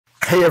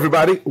Hey,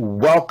 everybody.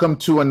 Welcome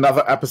to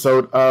another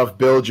episode of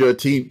Build Your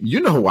Team.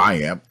 You know who I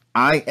am.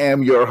 I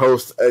am your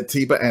host,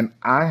 Atiba, and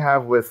I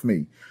have with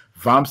me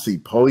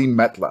Vamsi,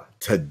 Polimetla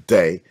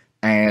today.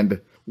 And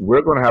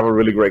we're going to have a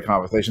really great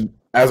conversation,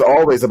 as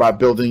always, about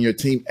building your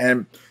team.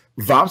 And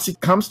Vamsi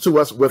comes to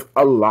us with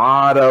a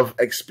lot of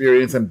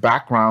experience and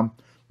background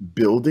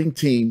building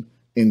team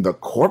in the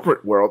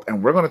corporate world.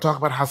 And we're going to talk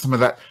about how some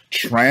of that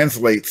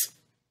translates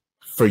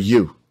for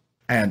you.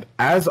 And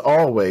as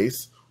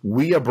always,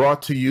 we are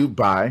brought to you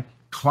by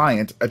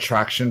Client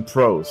Attraction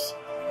Pros.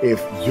 If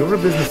you're a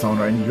business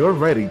owner and you're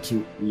ready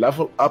to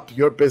level up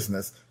your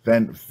business,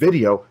 then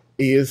video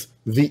is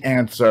the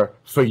answer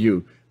for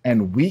you.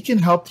 And we can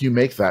help you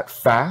make that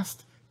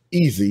fast,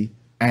 easy,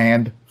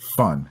 and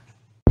fun.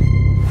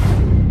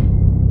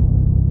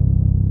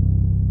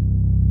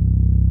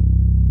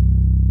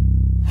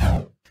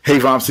 Hey,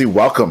 Vamsi,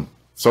 welcome.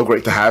 So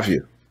great to have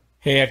you.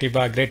 Hey,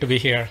 Atiba, great to be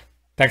here.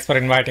 Thanks for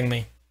inviting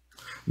me.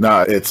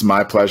 No, it's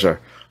my pleasure.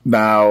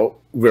 Now,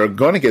 we're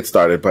going to get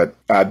started, but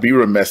I'd be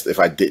remiss if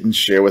I didn't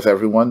share with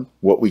everyone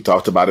what we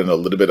talked about in a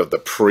little bit of the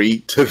pre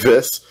to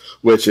this,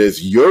 which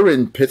is you're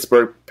in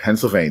Pittsburgh,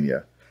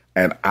 Pennsylvania,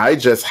 and I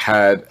just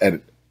had an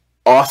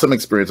awesome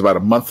experience about a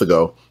month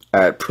ago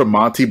at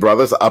Primanti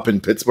Brothers up in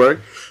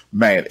Pittsburgh.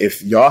 Man,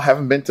 if y'all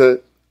haven't been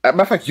to, as a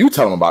matter of fact, you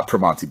tell them about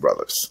Primanti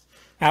Brothers.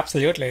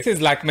 Absolutely. This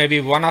is like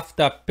maybe one of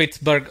the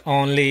Pittsburgh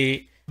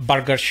only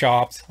burger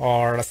shops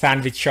or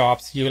sandwich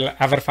shops you will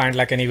ever find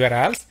like anywhere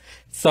else.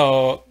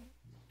 So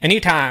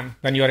anytime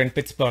when you're in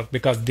Pittsburgh,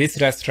 because this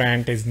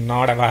restaurant is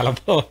not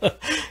available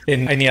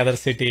in any other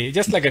city,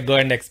 just like a go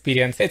and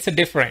experience, it's a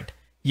different.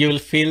 You will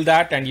feel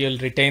that and you'll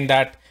retain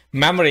that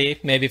memory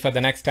maybe for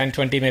the next 10,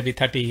 20, maybe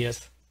 30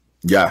 years.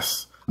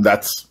 Yes,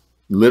 that's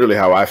literally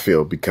how I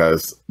feel,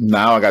 because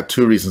now I got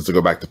two reasons to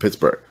go back to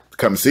Pittsburgh.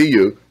 Come see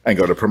you and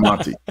go to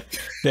Primanti.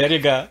 There you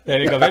go.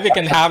 Maybe we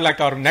can have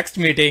like our next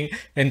meeting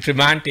in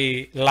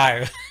Primanti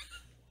live.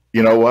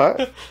 You know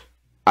what?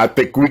 I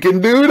think we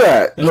can do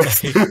that. Let's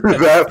do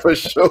that for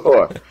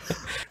sure.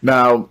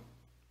 Now,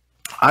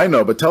 I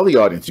know, but tell the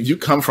audience, you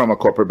come from a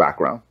corporate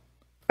background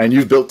and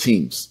you've built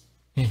teams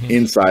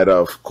inside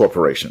of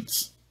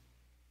corporations.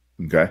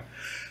 Okay.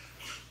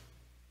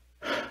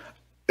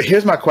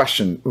 Here's my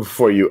question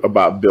for you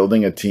about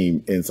building a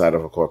team inside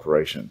of a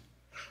corporation.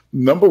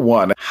 Number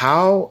one,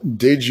 how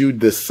did you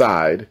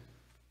decide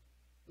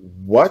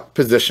what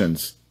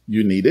positions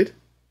you needed?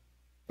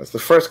 That's the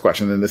first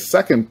question. And the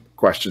second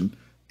question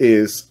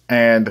is,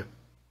 and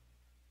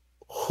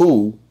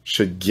who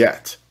should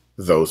get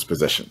those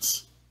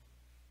positions?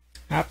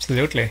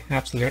 Absolutely.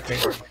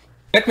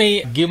 Let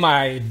me give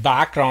my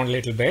background a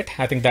little bit.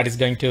 I think that is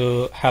going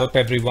to help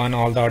everyone,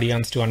 all the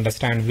audience, to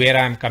understand where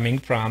I'm coming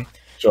from.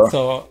 Sure.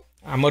 So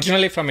I'm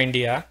originally from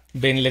India,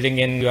 been living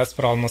in US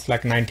for almost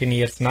like 19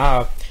 years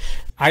now.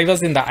 I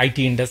was in the IT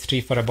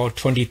industry for about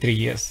 23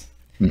 years.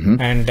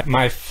 And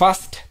my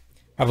first,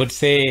 I would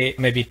say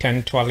maybe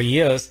 10, 12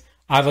 years,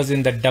 I was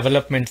in the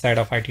development side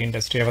of IT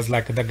industry. I was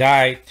like the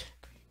guy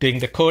doing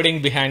the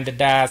coding behind the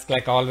desk,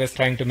 like always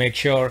trying to make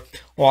sure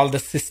all the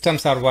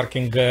systems are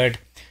working good,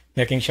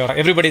 making sure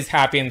everybody's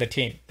happy in the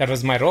team. That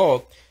was my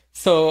role.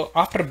 So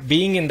after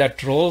being in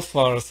that role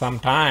for some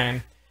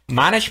time,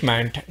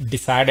 management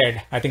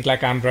decided, I think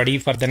like I'm ready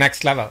for the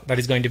next level. That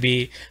is going to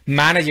be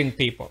managing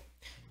people.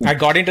 I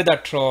got into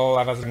that role.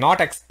 I was not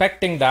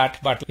expecting that,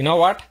 but you know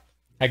what?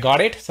 I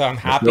got it. So I'm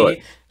happy.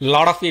 A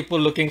lot of people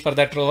looking for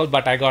that role,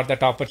 but I got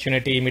that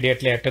opportunity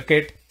immediately. I took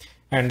it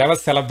and I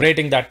was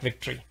celebrating that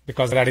victory,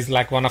 because that is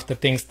like one of the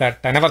things that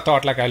I never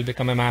thought like I'll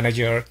become a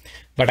manager,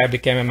 but I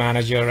became a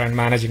manager and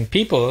managing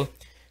people.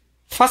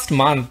 First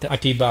month,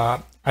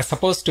 Atiba, I was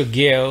supposed to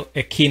give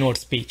a keynote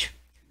speech.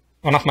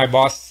 One of my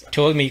boss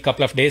told me a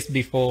couple of days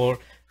before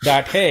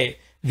that, hey,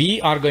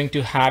 we are going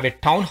to have a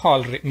town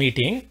hall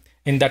meeting.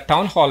 In the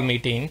town hall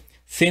meeting,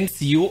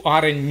 since you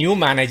are a new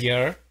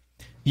manager,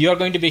 you are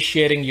going to be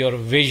sharing your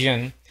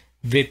vision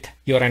with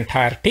your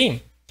entire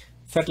team.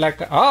 So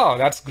like, oh,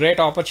 that's great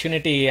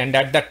opportunity. And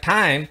at that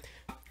time,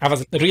 I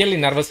was really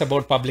nervous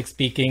about public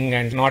speaking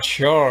and not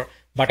sure,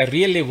 but I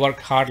really worked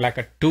hard,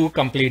 like 2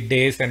 complete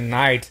days and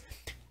nights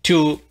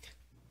to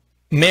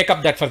make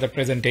up that for the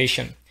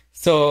presentation.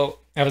 So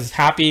I was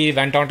happy,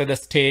 went onto the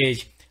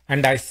stage,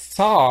 and I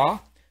saw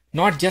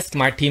not just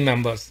my team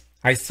members,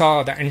 I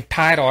saw the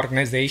entire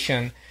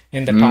organization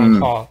in the town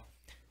hall.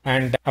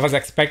 And I was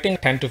expecting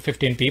 10 to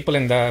 15 people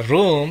in the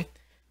room,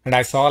 and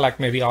I saw like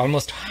maybe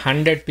almost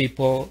 100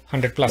 people,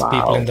 100 plus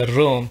people in the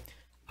room.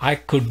 I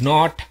could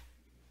not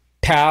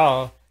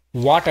tell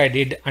what I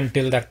did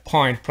until that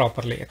point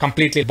properly. I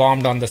completely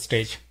bombed on the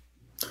stage.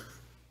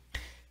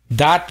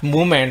 That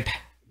moment,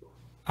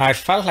 I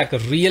felt like a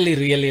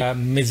really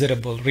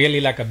miserable,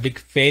 really like a big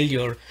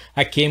failure.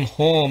 I came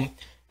home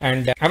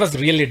and I was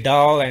really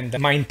dull, and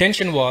my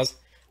intention was,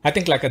 I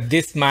think like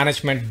this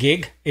management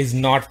gig is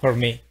not for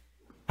me.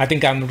 I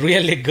think I'm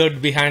really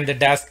good behind the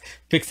desk,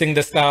 fixing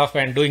the stuff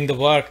and doing the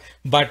work,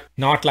 but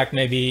not like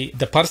maybe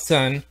the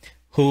person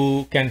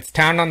who can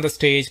stand on the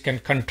stage, can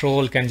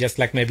control, can just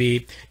like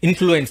maybe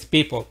influence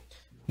people.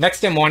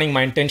 Next day morning,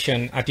 my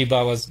intention,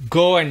 Atiba, was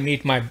go and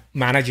meet my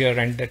manager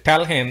and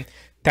tell him,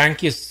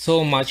 thank you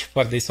so much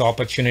for this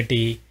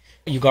opportunity.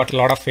 You got a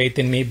lot of faith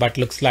in me, but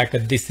looks like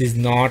this is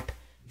not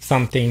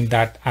something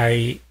that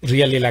I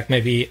really like,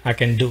 maybe I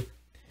can do.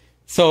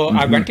 So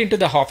I went into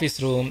the office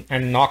room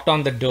and knocked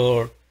on the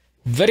door.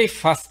 Very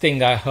first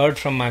thing I heard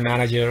from my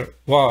manager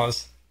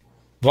was,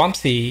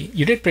 Vamsi,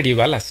 you did pretty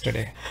well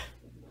yesterday.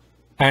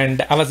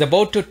 And I was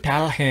about to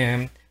tell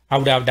him I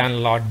would have done a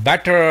lot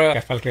better. I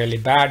felt really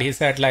bad. He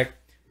said, like,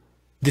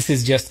 this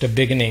is just a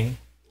beginning.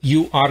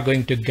 You are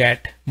going to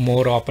get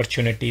more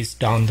opportunities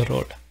down the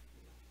road.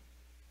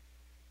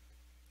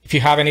 If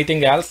you have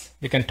anything else,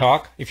 we can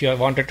talk. If you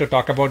wanted to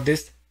talk about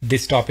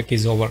this topic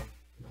is over.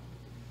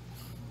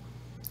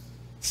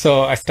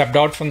 So I stepped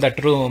out from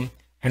that room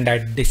and I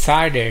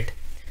decided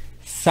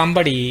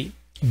somebody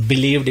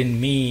believed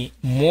in me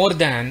more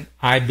than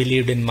I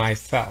believed in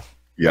myself.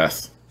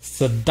 Yes.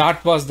 So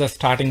that was the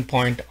starting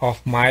point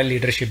of my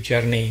leadership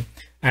journey.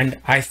 And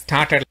I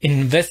started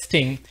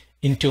investing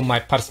into my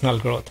personal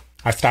growth.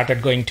 I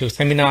started going to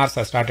seminars.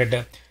 I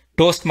started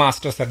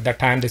Toastmasters at that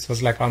time. This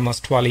was like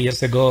almost 12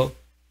 years ago.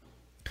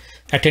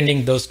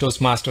 Attending those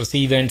Toastmasters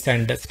events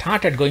and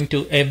started going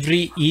to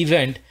every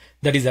event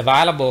that is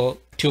available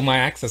to my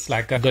access,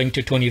 like going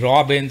to Tony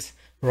Robbins,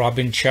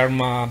 Robin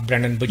Sharma,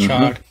 Brendon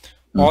Burchard,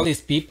 all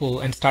these people,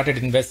 and started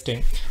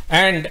investing.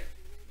 And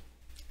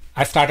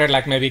I started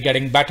like maybe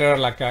getting better,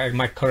 like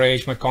my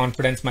courage, my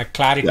confidence, my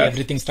clarity,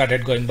 everything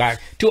started going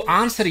back. To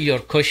answer your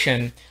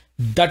question,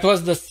 that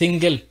was the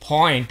single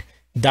point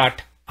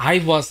that I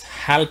was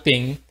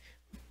helping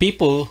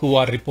people who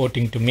are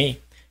reporting to me.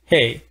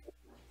 Hey,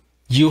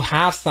 you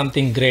have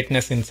something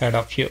greatness inside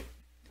of you.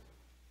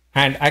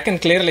 And I can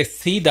clearly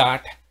see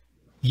that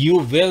you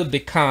will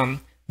become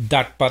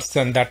that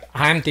person that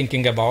I'm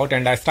thinking about.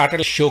 And I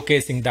started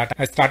showcasing that.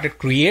 I started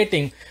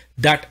creating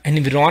that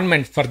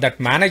environment for that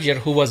manager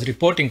who was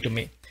reporting to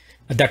me,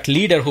 that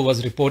leader who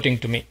was reporting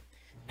to me.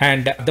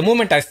 And the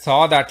moment I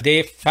saw that,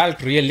 they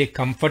felt really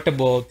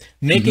comfortable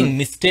making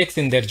mistakes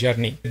in their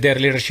journey, their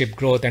leadership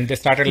growth, and they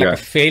started like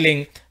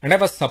failing. And I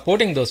was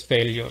supporting those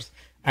failures.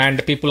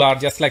 And people are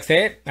just like,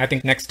 say, I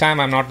think next time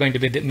I'm not going to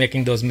be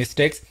making those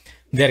mistakes.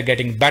 They're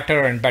getting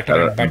better and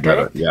better and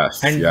better.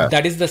 Yes. And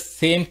that is the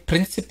same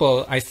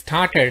principle I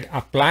started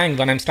applying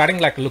when I'm starting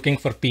like looking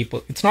for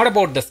people. It's not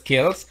about the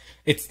skills.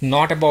 It's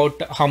not about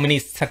how many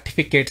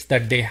certificates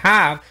that they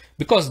have,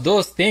 because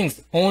those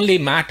things only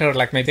matter,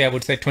 like maybe I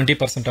would say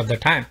 20% of the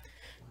time.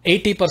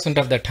 80%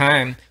 of the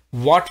time,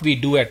 what we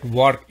do at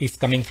work is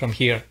coming from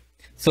here.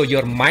 So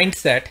your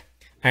mindset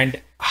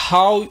and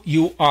how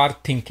you are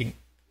thinking,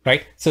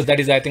 right? So that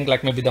is, I think,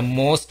 like maybe the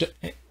most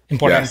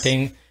important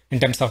thing in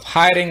terms of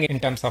hiring, in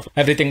terms of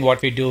everything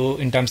what we do,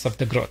 in terms of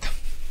the growth.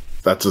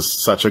 That's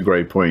such a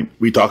great point.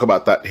 We talk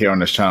about that here on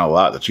this channel a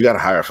lot, that you got to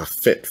hire for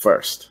fit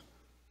first,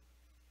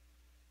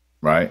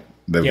 right?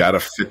 They've got to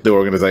fit the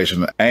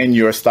organization and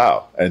your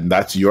style, and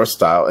that's your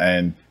style,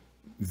 and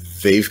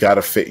they've got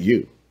to fit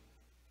you.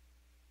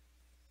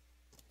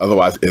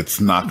 Otherwise, it's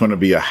not going to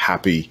be a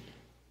happy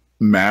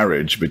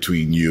marriage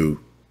between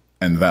you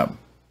and them,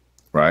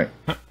 right?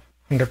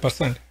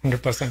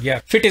 100%.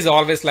 Yeah. Fit is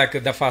always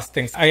like the first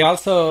thing. I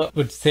also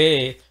would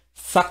say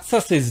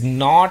success is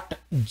not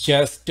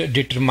just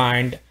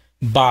determined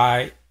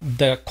by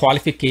the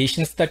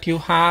qualifications that you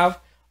have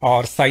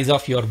or size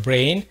of your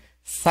brain.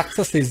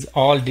 Success is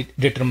all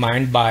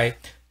determined by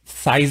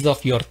size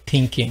of your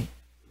thinking.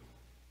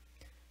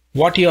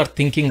 What you are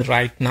thinking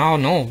right now,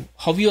 no,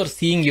 how you are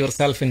seeing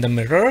yourself in the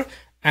mirror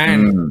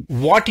and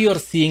what you are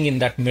seeing in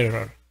that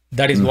mirror.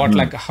 That is what,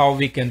 like, how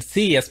we can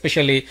see,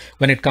 especially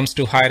when it comes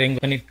to hiring,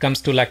 when it comes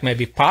to like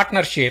maybe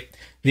partnership,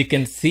 we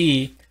can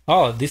see,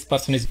 oh, this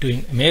person is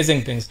doing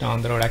amazing things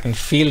down the road. I can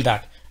feel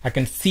that. I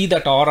can see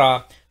that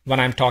aura when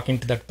I'm talking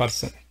to that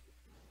person.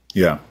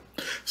 Yeah.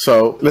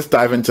 So let's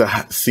dive into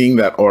seeing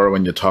that aura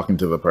when you're talking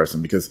to the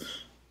person, because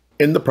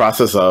in the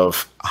process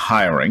of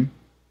hiring,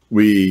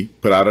 we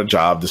put out a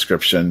job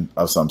description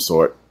of some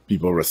sort.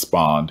 People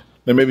respond.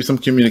 There may be some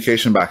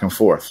communication back and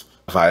forth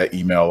via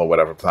email or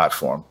whatever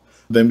platform.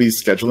 Then we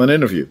schedule an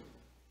interview.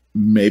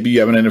 Maybe you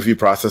have an interview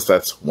process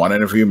that's one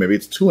interview, maybe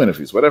it's two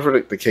interviews, whatever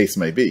the case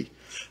may be.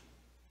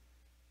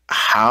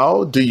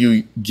 How do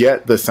you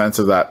get the sense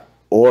of that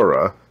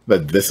aura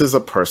that this is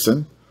a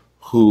person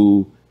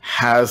who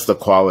has the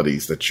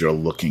qualities that you're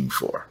looking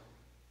for?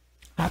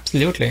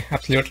 Absolutely.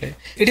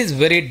 It is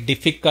very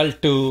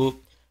difficult to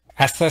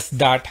assess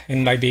that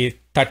in maybe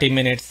 30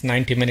 minutes,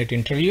 90-minute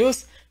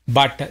interviews.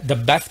 But the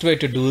best way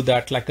to do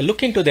that, like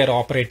look into their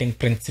operating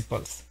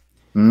principles.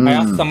 I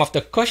ask some of the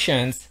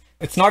questions.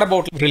 It's not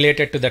about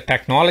related to the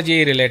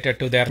technology, related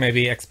to their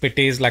maybe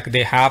expertise like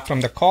they have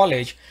from the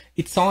college.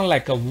 It's on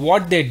like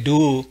what they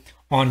do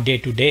on day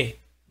to day.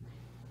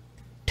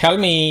 Tell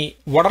me,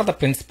 what are the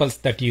principles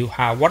that you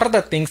have? What are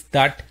the things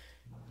that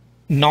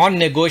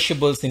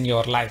non-negotiables in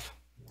your life?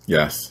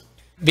 Yes.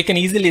 We can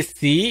easily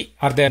see,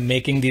 are they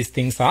making these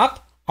things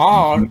up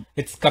or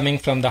it's coming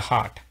from the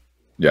heart?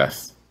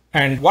 Yes.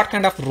 And what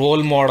kind of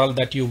role model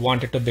that you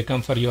wanted to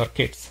become for your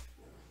kids?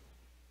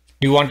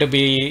 Do you want to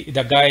be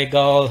the guy,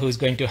 girl who's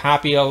going to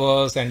happy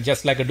hours and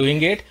just like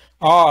doing it,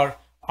 or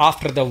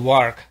after the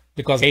work?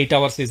 Because 8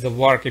 hours is the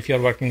work. If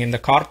you're working in the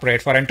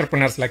corporate, for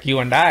entrepreneurs like you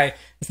and I,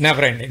 it's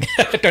never ending,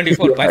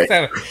 24 by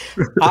 7.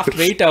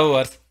 After 8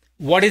 hours,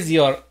 what is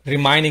your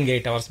remaining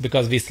 8 hours?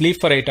 Because we sleep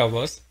for 8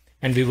 hours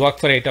and we work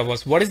for 8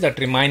 hours. What is that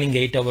remaining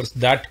 8 hours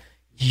that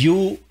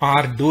you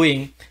are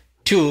doing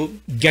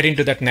to get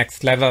into that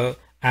next level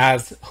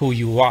as who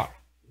you are?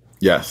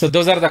 Yes. So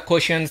those are the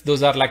questions.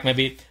 Those are like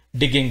maybe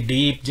digging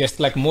deep, just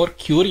like more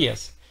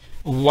curious.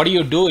 What do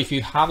you do if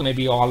you have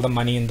maybe all the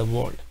money in the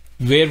world?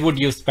 Where would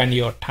you spend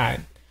your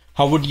time?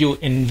 How would you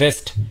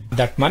invest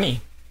that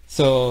money?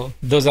 So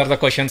those are the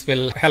questions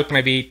will help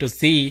maybe to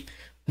see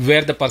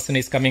where the person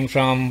is coming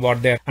from,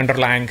 what their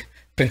underlying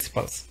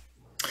principles.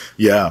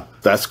 Yeah,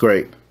 that's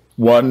great.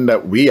 One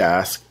that we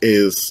ask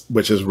is,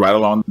 which is right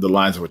along the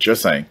lines of what you're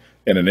saying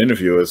in an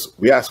interview, is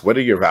we ask, what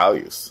are your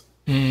values?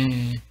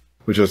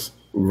 Which is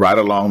right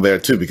along there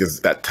too,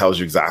 because that tells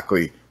you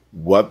exactly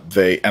what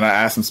and I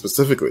asked them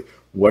specifically,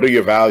 what are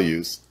your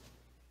values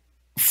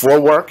for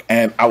work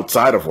and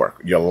outside of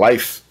work, your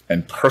life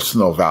and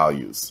personal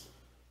values?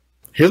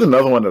 Here's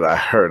another one that I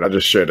heard. I'll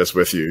just share this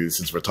with you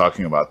since we're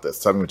talking about this.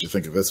 Tell me what you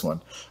think of this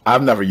one.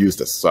 I've never used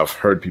this, so I've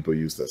heard people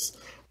use this.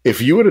 If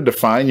you were to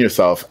define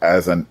yourself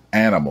as an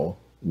animal,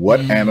 what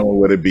animal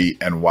would it be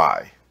and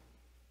why?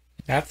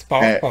 That's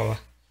powerful.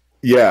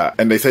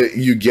 And they say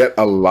you get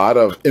a lot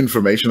of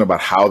information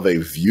about how they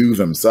view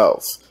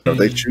themselves. If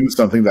they choose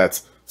something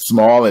that's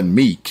small and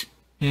meek,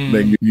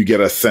 then you get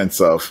a sense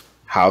of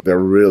how they're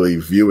really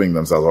viewing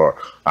themselves. Or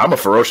I'm a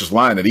ferocious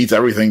lion that eats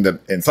everything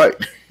that in sight.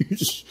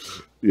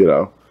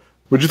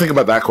 What do you think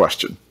about that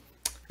question?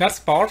 That's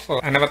powerful.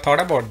 I never thought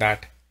about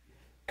that.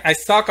 I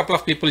saw a couple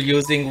of people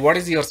using what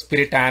is your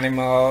spirit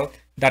animal.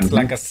 That's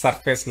like a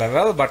surface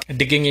level, but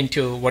digging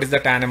into what is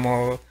that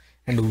animal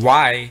and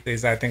why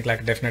is, I think,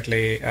 like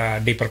definitely a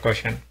deeper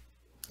question.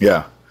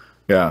 Yeah.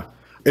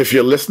 If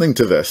you're listening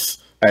to this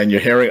and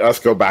you're hearing us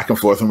go back and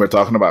forth and we're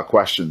talking about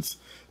questions,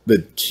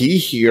 the key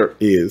here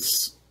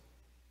is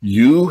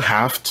you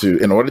have to,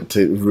 in order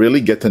to really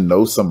get to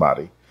know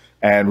somebody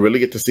and really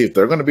get to see if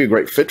they're going to be a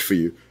great fit for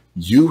you,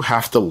 you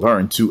have to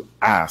learn to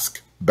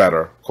ask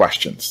better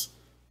questions.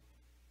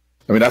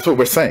 I mean, that's what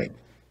we're saying.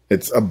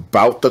 It's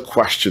about the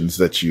questions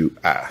that you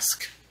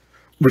ask.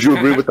 Would you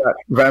agree with that,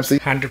 Vamsi?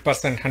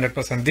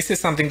 100%. This is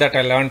something that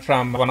I learned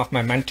from one of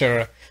my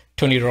mentor,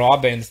 Tony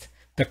Robbins.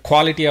 The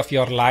quality of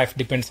your life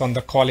depends on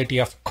the quality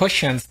of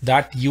questions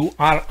that you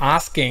are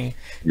asking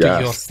to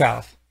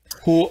yourself.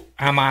 Who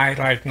am I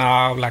right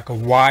now? Like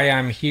why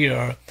I'm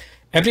here?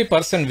 Every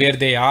person where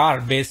they are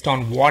based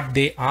on what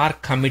they are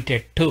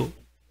committed to.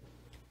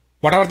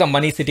 Whatever the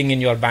money sitting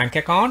in your bank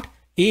account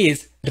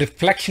is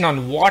reflection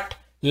on what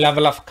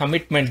level of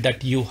commitment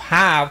that you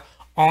have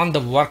on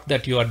the work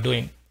that you are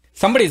doing.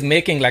 Somebody is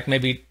making like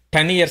maybe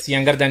 10 years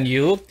younger than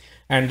you,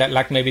 and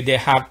like maybe they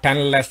have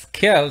 10 less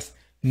skills,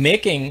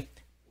 making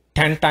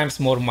 10 times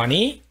more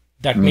money.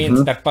 That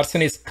means that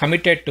person is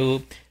committed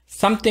to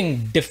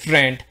something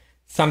different,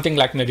 something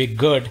like maybe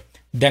good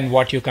than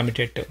what you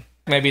committed to.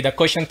 Maybe the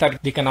questions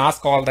that we can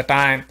ask all the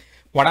time,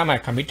 what am I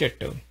committed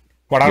to?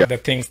 What are the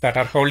things that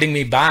are holding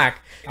me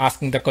back?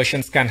 Asking the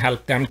questions can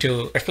help them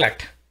to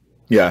reflect.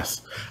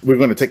 Yes. We're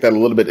going to take that a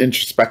little bit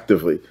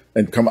introspectively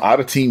and come out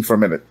of team for a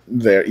minute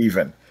there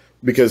even,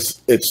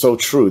 because it's so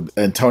true.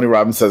 And Tony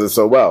Robbins says it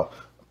so well.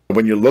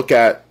 When you look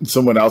at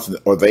someone else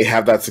or they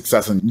have that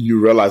success and you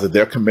realize that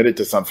they're committed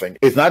to something,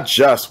 it's not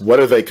just what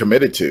are they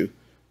committed to,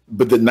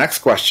 but the next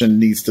question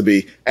needs to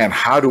be, and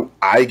how do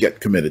I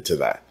get committed to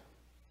that?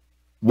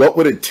 What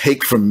would it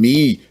take for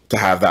me to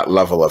have that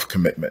level of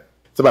commitment?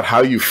 It's about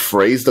how you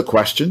phrase the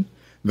question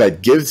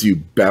that gives you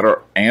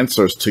better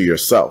answers to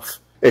yourself.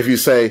 If you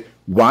say,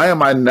 why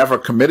am I never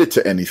committed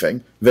to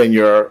anything? Then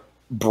your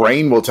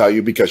brain will tell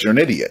you because you're an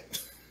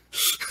idiot.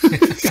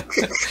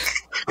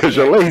 Because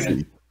you're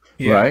lazy,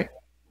 right?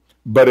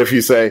 But if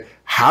you say,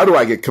 how do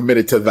I get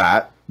committed to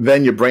that?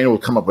 Then your brain will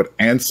come up with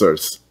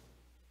answers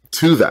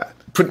to that.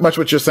 Pretty much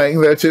what you're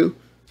saying there too?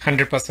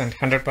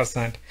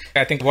 100%.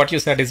 I think what you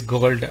said is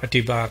gold,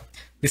 Atiba.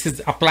 This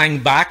is applying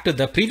back to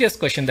the previous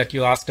question that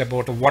you asked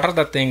about what are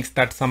the things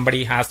that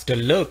somebody has to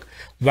look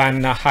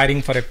when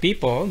hiring for a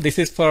people. This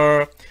is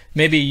for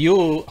maybe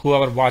you,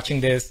 whoever watching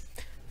this.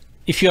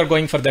 If you are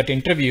going for that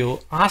interview,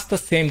 ask the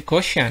same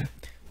question.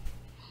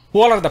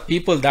 Who are the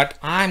people that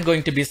I'm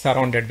going to be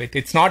surrounded with?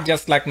 It's not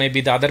just like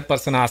maybe the other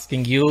person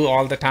asking you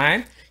all the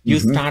time. You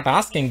start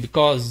asking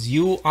because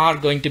you are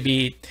going to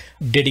be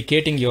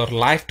dedicating your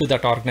life to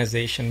that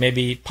organization.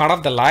 Maybe part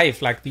of the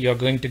life, like you're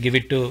going to give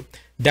it to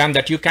them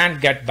that you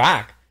can't get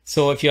back.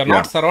 So if you're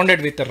not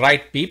surrounded with the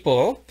right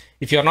people,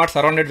 if you're not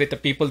surrounded with the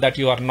people that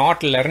you are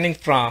not learning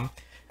from,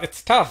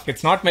 it's tough.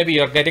 It's not maybe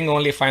you're getting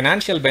only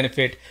financial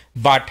benefit,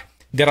 but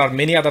there are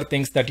many other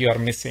things that you are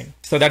missing.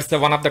 So that's the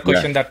one of the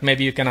questions that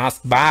maybe you can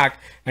ask back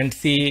and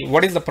see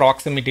what is the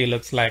proximity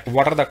looks like.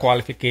 What are the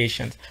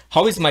qualifications?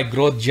 How is my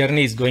growth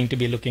journey is going to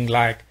be looking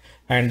like?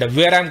 And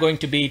where I'm going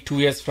to be 2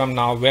 years from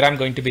now, where I'm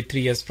going to be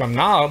 3 years from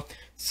now.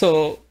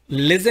 So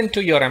listen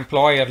to your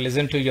employer,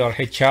 listen to your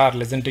HR,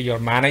 listen to your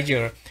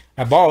manager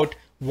about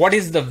what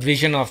is the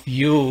vision of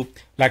you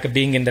like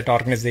being in that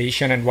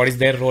organization and what is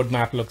their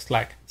roadmap looks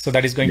like. So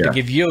that is going to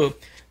give you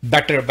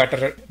better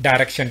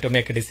direction to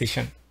make a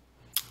decision.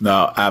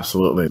 No,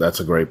 absolutely. That's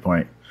a great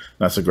point.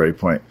 That's a great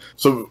point.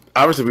 So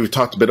obviously we've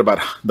talked a bit about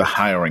the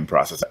hiring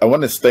process. I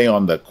want to stay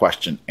on the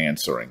question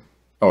answering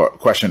or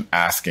question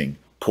asking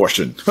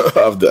portion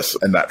of this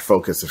and that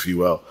focus, if you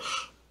will,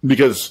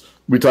 because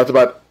we talked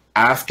about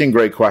asking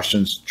great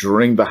questions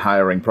during the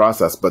hiring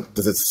process, but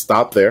does it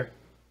stop there?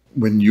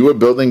 When you are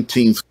building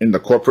teams in the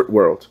corporate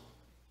world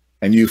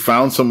and you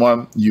found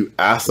someone, you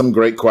asked them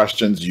great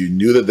questions, you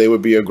knew that they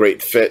would be a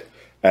great fit,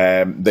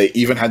 they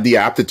even had the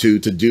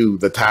aptitude to do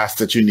the tasks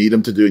that you need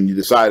them to do, and you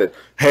decided,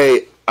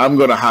 hey, I'm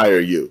going to hire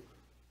you.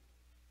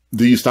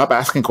 Do you stop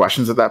asking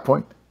questions at that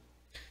point?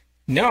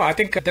 No, I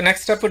think the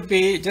next step would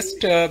be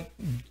just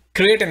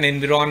create an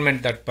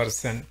environment that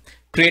person,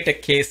 create a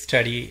case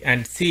study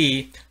and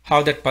see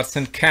how that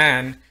person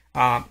can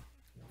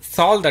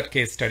solve that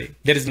case study.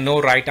 There is no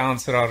right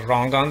answer or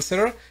wrong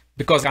answer,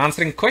 because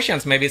answering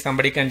questions, maybe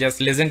somebody can just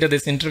listen to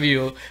this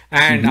interview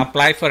and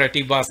apply for a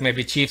TBOS,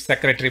 maybe chief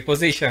secretary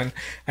position,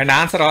 and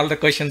answer all the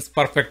questions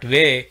perfect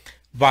way.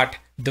 But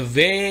the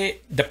way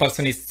the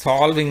person is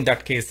solving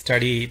that case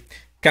study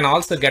can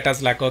also get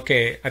us like,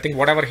 okay, I think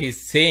whatever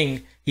he's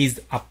saying, he's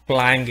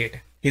applying it.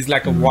 He's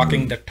like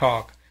walking the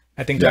talk.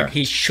 I think like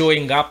he's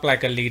showing up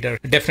like a leader,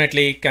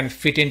 definitely can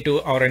fit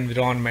into our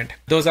environment.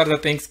 Those are the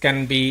things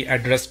can be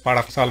addressed part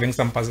of solving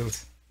some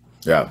puzzles.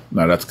 Yeah,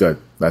 no, that's good.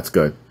 That's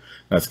good.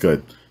 That's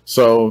good.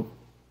 So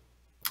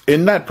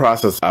in that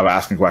process of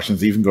asking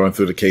questions, even going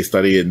through the case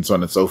study and so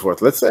on and so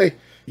forth, let's say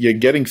you're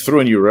getting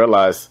through and you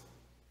realize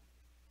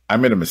I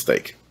made a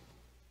mistake.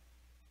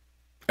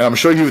 And I'm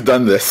sure you've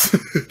done this.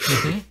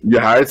 You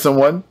hired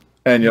someone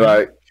and you're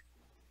like,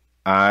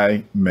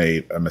 I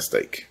made a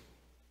mistake.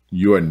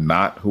 You are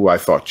not who I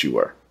thought you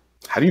were.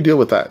 How do you deal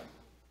with that?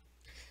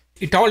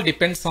 It all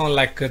depends on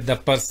like the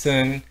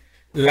person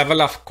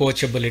level of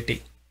coachability.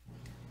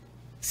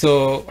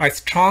 So I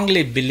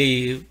strongly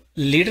believe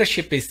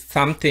leadership is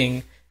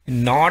something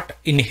not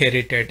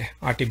inherited,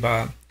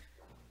 Atiba,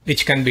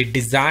 which can be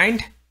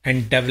designed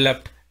and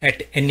developed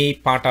at any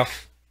part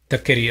of the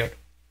career.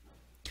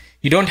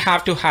 You don't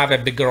have to have a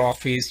bigger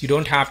office. You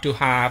don't have to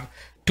have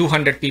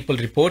 200 people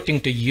reporting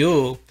to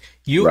you.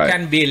 You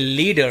can be a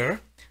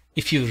leader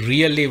if you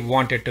really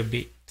want it to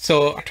be.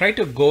 So try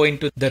to go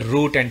into the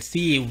root and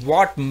see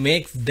what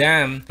makes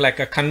them like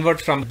a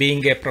convert from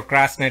being a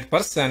procrastinate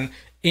person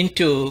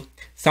into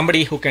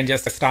somebody who can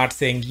just start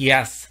saying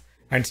yes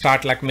and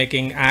start like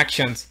making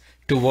actions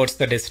towards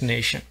the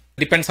destination.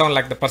 Depends on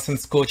like the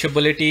person's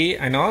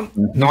coachability. I know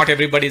not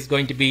everybody is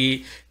going to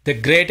be the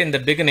great in the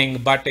beginning,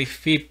 but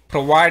if we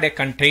provide a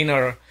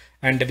container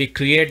and we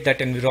create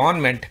that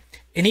environment,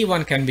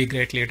 anyone can be a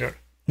great leader.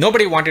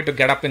 Nobody wanted to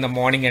get up in the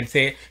morning and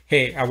say,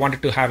 hey, I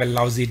wanted to have a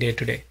lousy day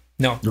today.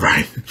 No.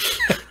 Right.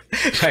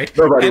 Right.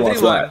 Nobody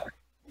wants that.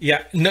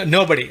 Yeah, no,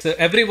 nobody. So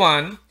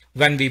everyone,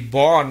 when we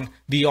born,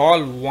 we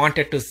all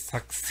wanted to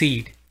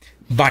succeed.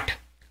 But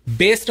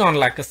based on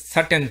like a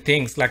certain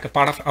things, like a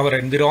part of our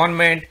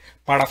environment,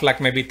 part of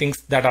like maybe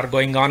things that are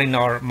going on in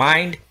our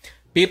mind,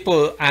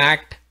 people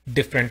act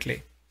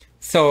differently.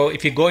 So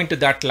if you go into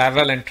that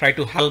level and try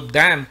to help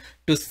them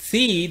to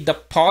see the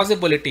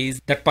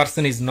possibilities that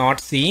person is not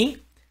seeing,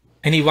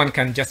 anyone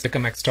can just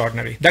become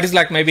extraordinary. That is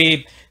like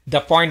maybe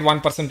the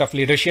 0.1% of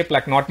leadership,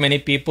 like not many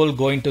people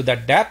go into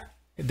that depth.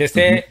 They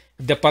say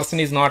the person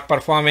is not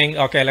performing.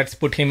 Okay, let's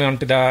put him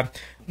onto the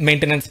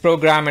maintenance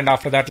program. And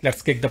after that,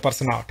 let's kick the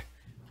person out.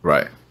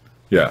 Right.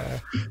 Yeah.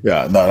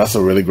 Yeah. No, that's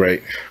a really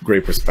great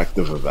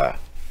perspective of that.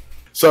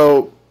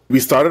 So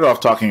we started off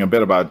talking a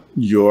bit about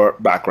your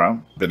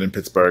background. Been in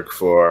Pittsburgh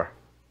for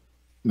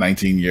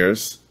 19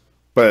 years,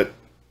 but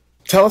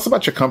tell us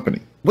about your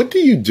company. What do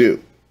you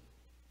do?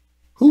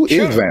 Who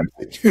is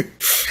Vamsi?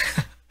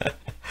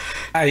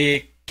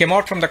 I came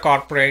out from the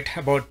corporate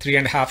about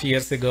 3.5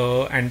 years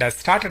ago, and I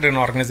started an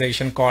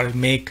organization called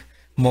Make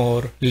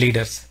More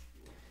Leaders.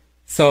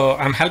 So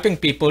I'm helping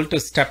people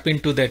to step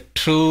into their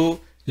true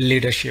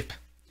leadership.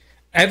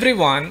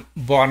 Everyone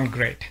born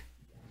great,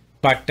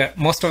 but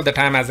most of the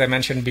time, as I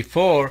mentioned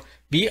before,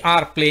 we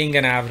are playing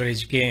an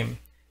average game,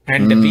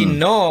 and we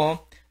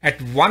know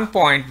at one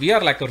point we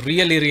are like a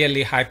really,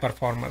 really high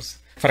performers.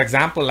 For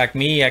example, like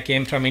me, I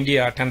came from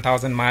India,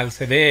 10,000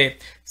 miles away.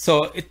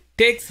 So it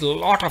takes a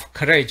lot of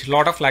courage, a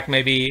lot of like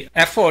maybe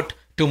effort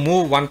to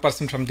move one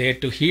person from there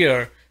to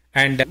here.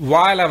 And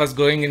while I was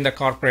going in the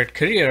corporate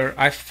career,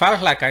 I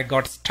felt like I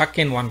got stuck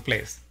in one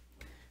place.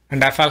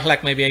 And I felt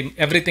like maybe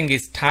everything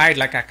is tied,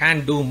 like I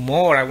can't do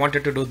more. I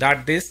wanted to do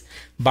that, this,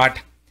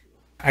 but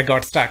I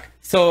got stuck.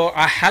 So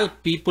I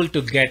help people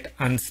to get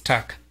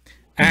unstuck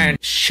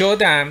and show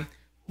them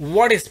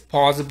what is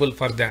possible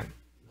for them.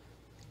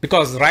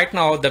 Because right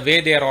now, the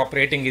way they are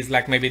operating is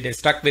like maybe they're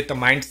stuck with the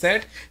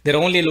mindset. They're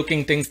only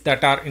looking things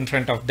that are in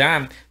front of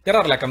them. There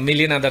are like a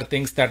million other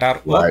things that are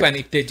open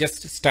if they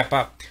just step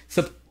up.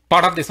 So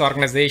part of this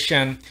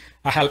organization,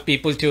 I help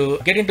people to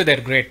get into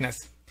their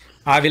greatness.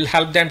 I will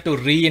help them to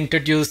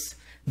reintroduce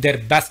their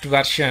best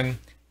version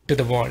to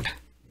the world.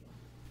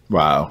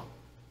 Wow.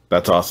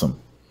 That's awesome.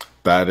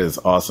 That is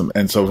awesome.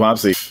 And so,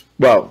 Vamsi,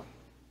 well,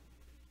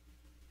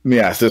 let me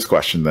ask this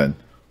question then.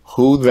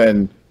 Who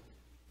then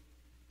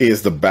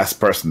is the best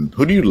person?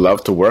 Who do you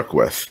love to work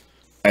with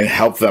and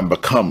help them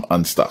become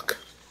unstuck?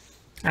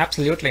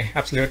 Absolutely.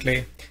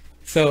 Absolutely.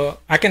 So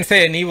I can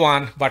say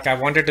anyone, but I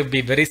wanted to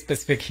be very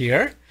specific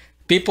here.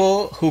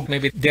 People who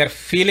maybe they're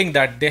feeling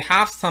that they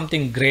have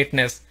something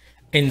greatness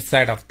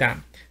inside of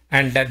them,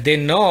 and that they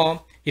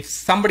know if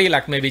somebody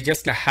like maybe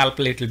just help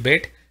a little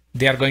bit,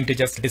 they are going to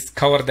just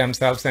discover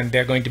themselves and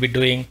they're going to be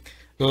doing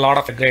a lot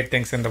of great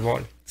things in the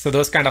world. So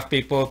those kind of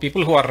people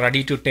who are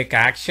ready to take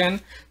action,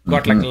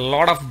 got like a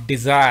lot of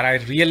desire. I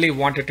really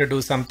wanted to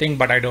do something,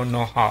 but I don't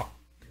know how.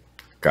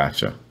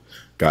 Gotcha.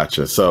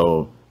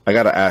 So I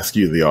got to ask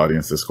you, the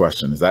audience, this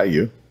question. Is that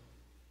you?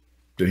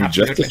 Did he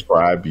Absolutely. just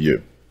describe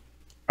you?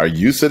 Are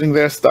you sitting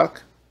there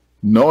stuck,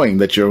 knowing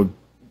that you're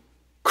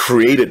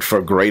created for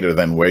greater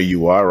than where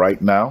you are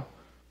right now,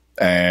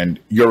 and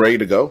you're ready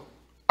to go?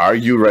 Are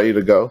you ready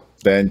to go?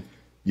 Then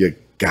you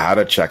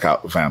gotta check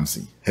out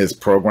Vamsi. His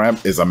program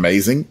is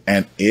amazing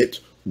and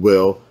it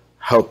will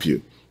help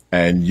you.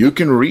 And you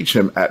can reach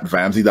him at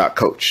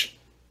vamsi.coach.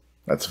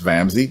 That's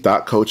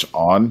vamsi.coach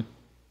on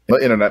the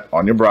internet,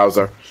 on your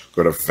browser.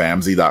 Go to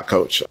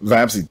vamsi.coach.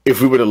 Vamsi,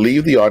 if we were to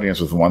leave the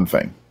audience with one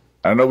thing,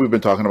 I know we've been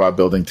talking about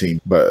building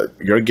team, but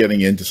you're getting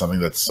into something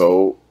that's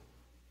so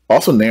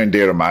also near and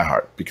dear to my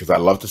heart, because I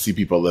love to see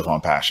people live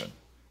on passion.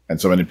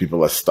 And so many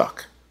people are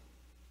stuck,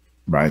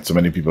 right? So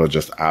many people are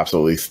just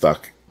absolutely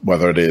stuck,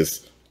 whether it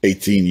is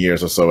 18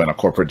 years or so in a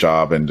corporate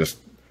job and just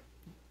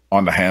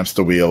on the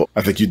hamster wheel.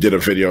 I think you did a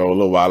video a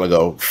little while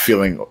ago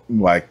feeling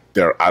like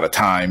they're out of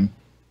time,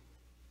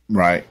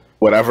 right?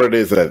 Whatever it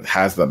is that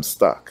has them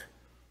stuck.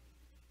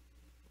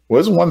 What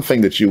is one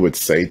thing that you would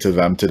say to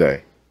them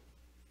today?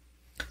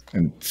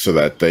 And so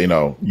that they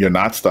know you're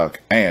not stuck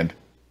and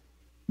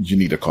you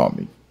need to call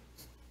me.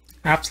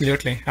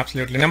 Absolutely.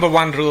 Number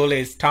one rule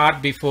is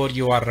start before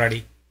you are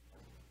ready.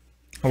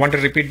 I want to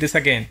repeat this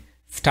again.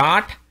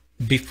 Start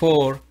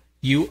before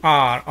you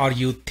are or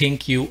you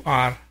think you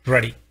are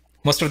ready.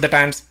 Most of the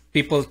times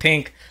people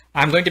think,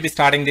 I'm going to be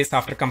starting this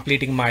after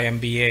completing my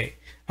MBA.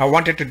 I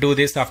wanted to do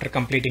this after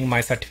completing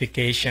my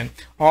certification,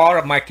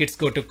 or my kids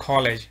go to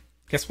college.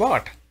 Guess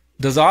what?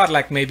 Those are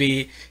like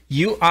maybe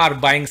you are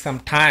buying some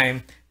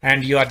time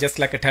and you are just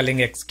like telling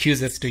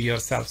excuses to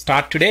yourself.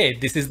 Start today.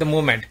 This is the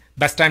moment.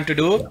 Best time to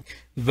do.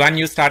 When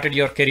you started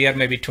your career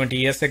maybe 20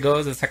 years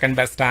ago, the second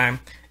best time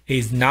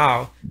is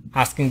now.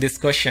 Asking this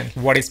question,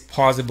 what is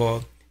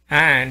possible?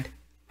 And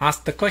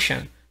ask the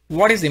question,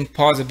 what is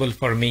impossible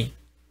for me?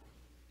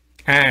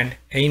 And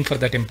aim for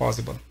that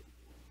impossible.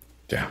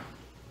 Yeah.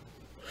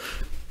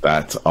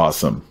 That's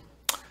awesome.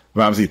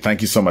 Vamsi,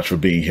 thank you so much for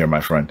being here,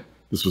 my friend.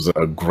 This was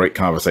a great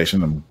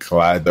conversation. I'm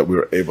glad that we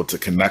were able to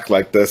connect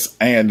like this.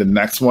 And the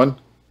next one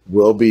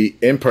will be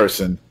in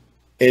person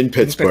in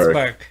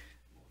Pittsburgh.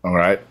 All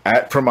right.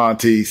 At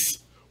Primanti's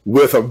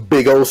with a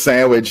big old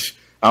sandwich.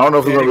 I don't know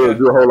if we're going to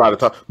do a whole lot of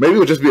talk. Maybe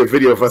it'll just be a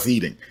video of us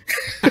eating.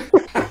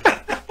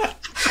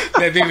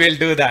 Maybe we'll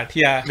do that.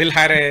 Yeah. We'll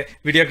hire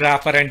a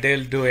videographer and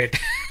they'll do it.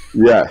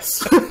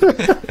 Yes.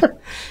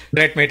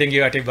 Great meeting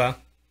you, Atiba.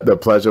 The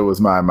pleasure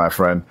was mine, my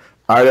friend.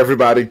 All right,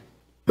 everybody.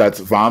 That's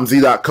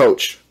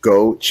vamsi.coach.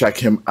 Go check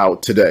him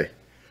out today.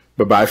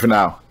 Bye-bye for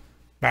now.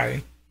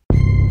 Bye.